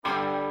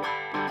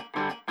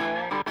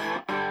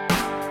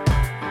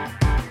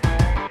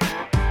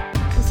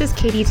This is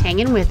Katie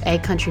Tangen with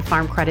Ag Country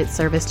Farm Credit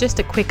Service. Just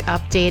a quick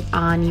update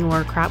on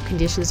your crop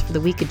conditions for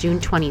the week of June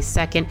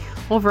 22nd.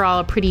 Overall,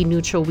 a pretty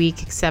neutral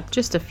week, except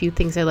just a few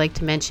things I'd like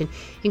to mention.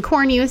 In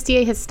corn,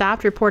 USDA has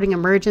stopped reporting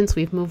emergence.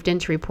 We've moved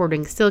into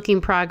reporting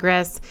silking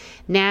progress.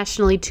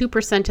 Nationally,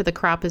 2% of the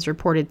crop is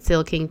reported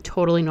silking,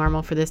 totally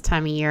normal for this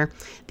time of year.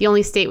 The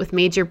only state with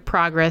major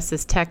progress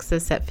is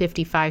Texas at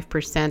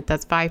 55%.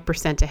 That's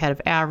 5% ahead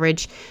of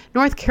average.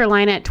 North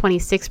Carolina at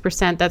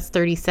 26%. That's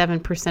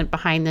 37%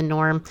 behind the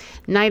norm.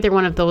 Neither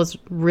one of those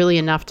really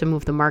enough to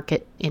move the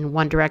market in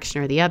one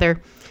direction or the other.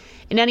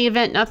 In any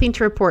event, nothing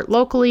to report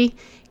locally.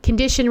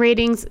 Condition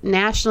ratings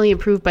nationally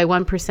improved by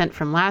 1%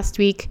 from last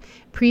week.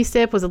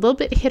 Precip was a little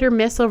bit hit or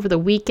miss over the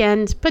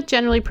weekend, but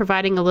generally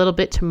providing a little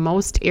bit to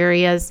most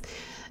areas.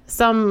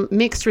 Some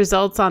mixed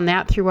results on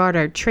that throughout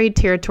our trade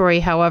territory,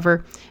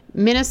 however.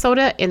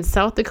 Minnesota and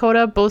South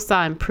Dakota both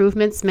saw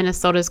improvements.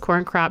 Minnesota's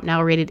corn crop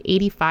now rated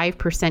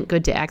 85%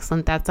 good to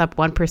excellent. That's up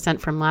 1%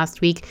 from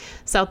last week.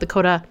 South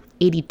Dakota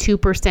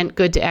 82%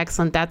 good to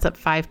excellent. That's up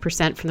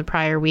 5% from the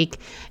prior week.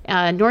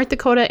 North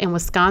Dakota and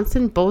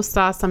Wisconsin both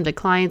saw some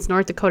declines.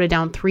 North Dakota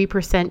down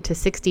 3% to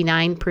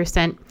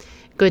 69%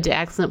 good to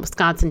excellent.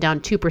 Wisconsin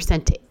down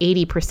 2% to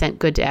 80%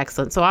 good to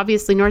excellent. So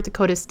obviously North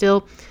Dakota is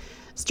still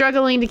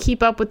struggling to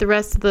keep up with the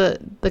rest of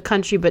the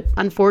country, but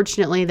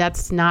unfortunately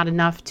that's not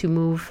enough to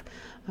move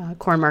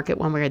corn market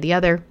one way or the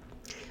other.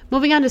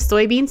 Moving on to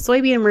soybean.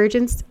 Soybean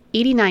emergence,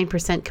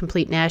 89%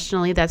 complete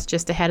nationally. That's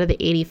just ahead of the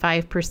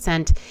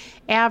 85%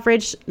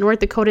 average. North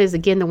Dakota is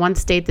again the one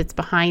state that's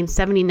behind.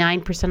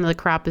 79% of the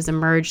crop is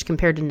emerged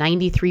compared to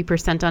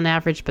 93% on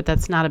average, but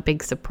that's not a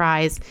big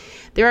surprise.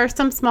 There are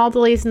some small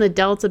delays in the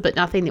Delta, but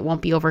nothing that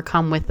won't be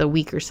overcome with a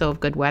week or so of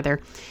good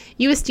weather.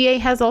 USDA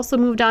has also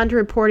moved on to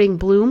reporting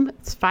bloom.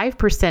 It's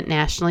 5%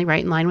 nationally,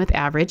 right in line with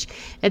average.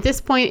 At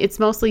this point, it's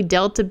mostly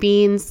Delta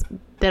beans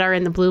that are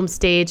in the bloom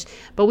stage,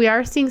 but we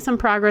are seeing some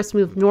progress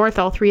move north.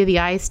 All three of the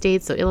I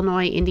states, so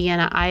Illinois,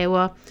 Indiana,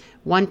 Iowa,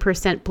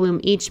 1% bloom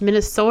each.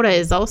 Minnesota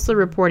is also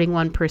reporting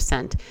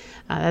 1%.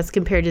 That's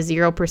compared to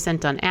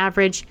 0% on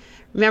average.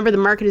 Remember, the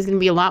market is going to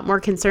be a lot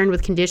more concerned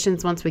with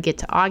conditions once we get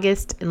to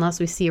August, unless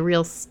we see a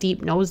real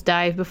steep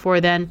nosedive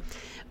before then.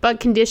 But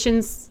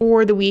conditions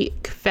for the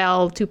week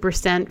fell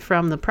 2%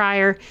 from the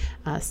prior,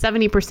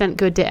 70%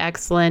 good to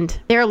excellent.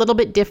 They're a little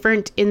bit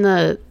different in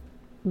the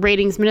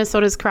ratings.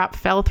 Minnesota's crop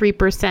fell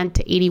 3%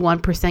 to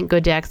 81%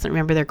 good to excellent.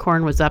 Remember, their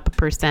corn was up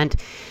 1%.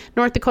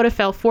 North Dakota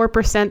fell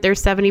 4%. They're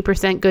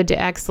 70% good to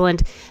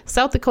excellent.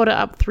 South Dakota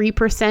up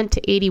 3%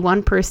 to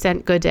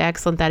 81% good to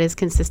excellent. That is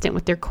consistent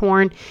with their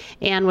corn.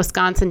 And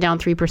Wisconsin down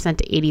 3%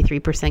 to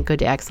 83% good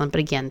to excellent. But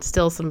again,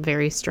 still some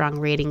very strong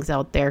ratings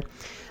out there.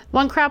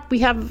 One crop we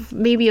have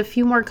maybe a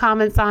few more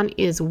comments on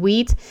is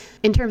wheat.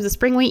 In terms of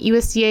spring wheat,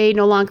 USDA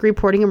no longer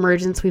reporting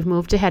emergence. We've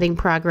moved to heading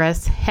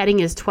progress. Heading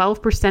is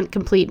 12%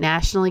 complete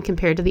nationally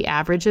compared to the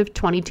average of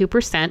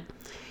 22%.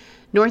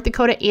 North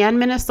Dakota and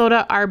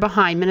Minnesota are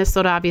behind.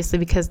 Minnesota, obviously,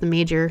 because the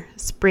major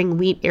spring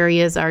wheat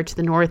areas are to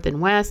the north and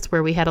west,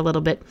 where we had a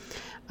little bit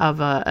of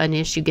an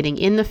issue getting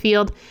in the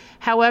field.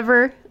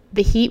 However,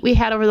 the heat we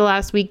had over the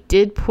last week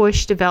did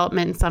push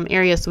development in some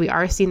areas, so we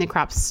are seeing the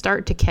crops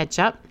start to catch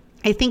up.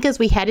 I think as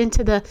we head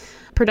into the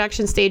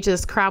production stage of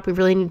this crop, we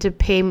really need to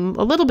pay a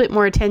little bit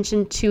more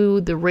attention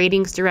to the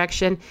ratings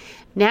direction.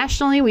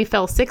 Nationally, we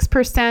fell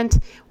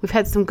 6%. We've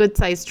had some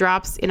good-sized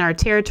drops in our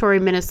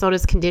territory.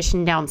 Minnesota's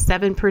condition down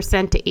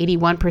 7% to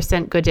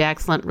 81% good to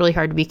excellent. Really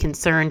hard to be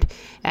concerned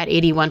at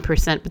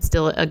 81%, but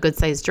still a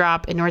good-sized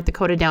drop. In North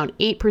Dakota, down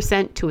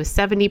 8% to a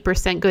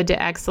 70% good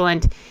to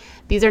excellent.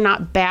 These are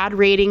not bad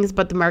ratings,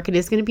 but the market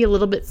is going to be a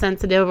little bit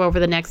sensitive over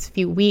the next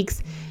few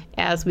weeks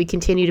as we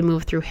continue to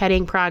move through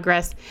heading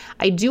progress.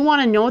 I do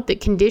want to note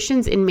that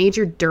conditions in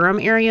major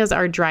durum areas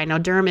are dry. Now,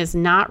 durum is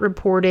not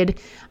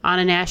reported on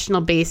a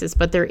national basis,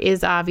 but there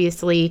is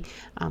obviously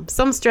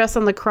some stress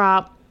on the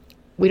crop.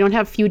 We don't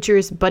have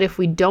futures, but if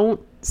we don't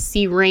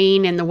see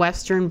rain in the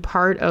western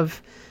part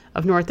of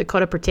North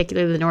Dakota,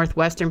 particularly the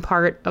northwestern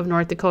part of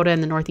North Dakota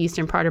and the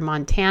northeastern part of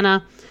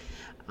Montana,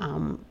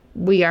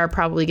 we are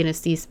probably going to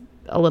see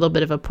a little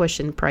bit of a push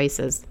in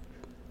prices.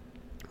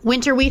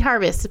 Winter wheat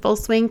harvest, full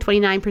swing,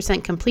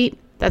 29% complete.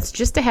 That's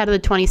just ahead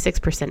of the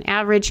 26%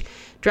 average.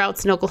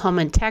 Droughts in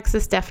Oklahoma and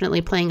Texas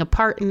definitely playing a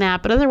part in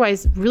that, but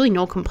otherwise really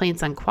no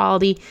complaints on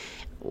quality.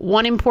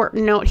 One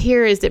important note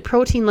here is that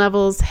protein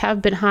levels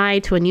have been high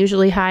to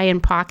unusually high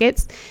in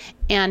pockets,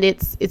 and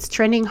it's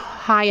trending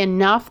high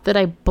enough that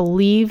I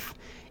believe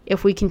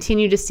if we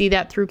continue to see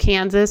that through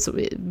Kansas,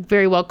 it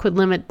very well could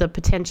limit the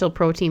potential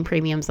protein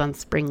premiums on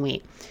spring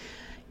wheat.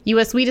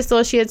 U.S. Wheat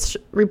Associates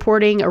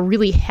reporting a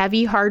really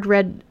heavy hard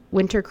red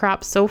winter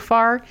crop so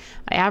far.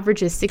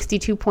 Average is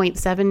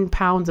 62.7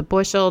 pounds a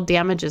bushel.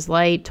 Damage is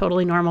light,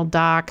 totally normal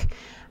dock.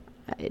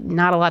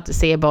 Not a lot to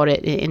say about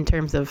it in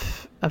terms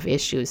of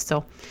issues.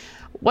 So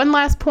one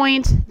last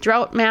point,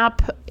 drought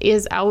map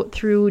is out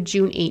through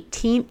June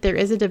 18th. There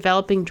is a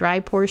developing dry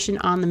portion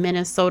on the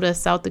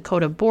Minnesota-South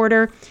Dakota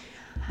border.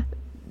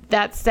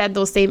 That said,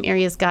 those same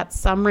areas got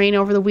some rain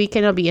over the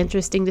weekend. It'll be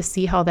interesting to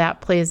see how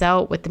that plays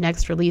out with the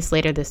next release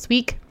later this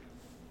week.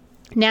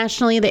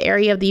 Nationally, the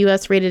area of the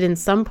U.S. rated in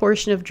some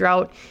portion of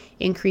drought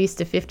increased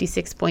to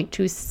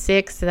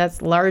 56.26. So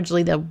that's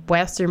largely the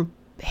western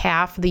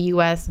half of the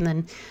U.S. and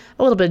then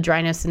a little bit of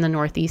dryness in the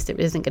Northeast that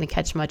isn't going to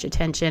catch much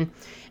attention.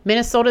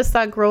 Minnesota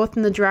saw growth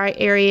in the dry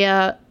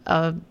area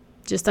of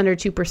just under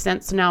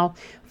 2%. So now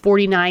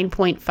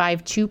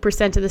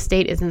 49.52% of the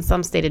state is in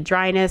some state of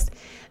dryness.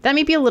 That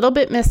may be a little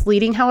bit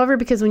misleading, however,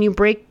 because when you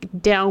break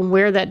down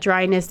where that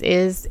dryness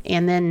is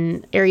and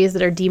then areas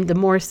that are deemed the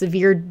more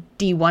severe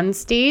D1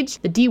 stage,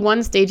 the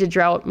D1 stage of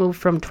drought moved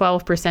from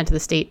 12% of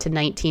the state to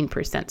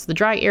 19%. So the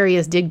dry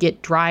areas did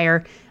get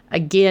drier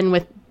again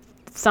with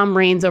some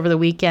rains over the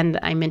weekend.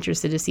 I'm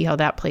interested to see how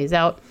that plays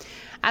out.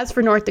 As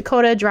for North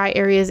Dakota, dry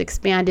areas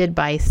expanded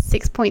by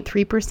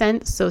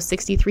 6.3%. So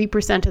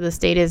 63% of the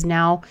state is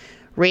now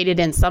rated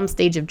in some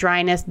stage of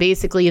dryness.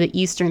 Basically, the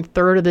eastern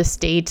third of the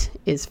state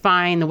is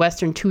fine. The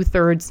western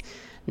 2/3,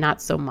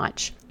 not so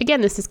much.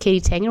 Again, this is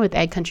Katie Tangen with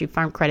Ag Country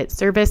Farm Credit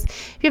Service.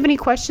 If you have any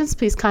questions,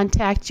 please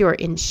contact your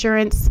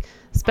insurance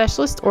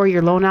specialist or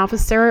your loan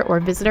officer or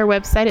visit our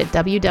website at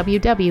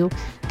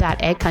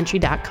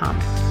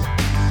www.agcountry.com.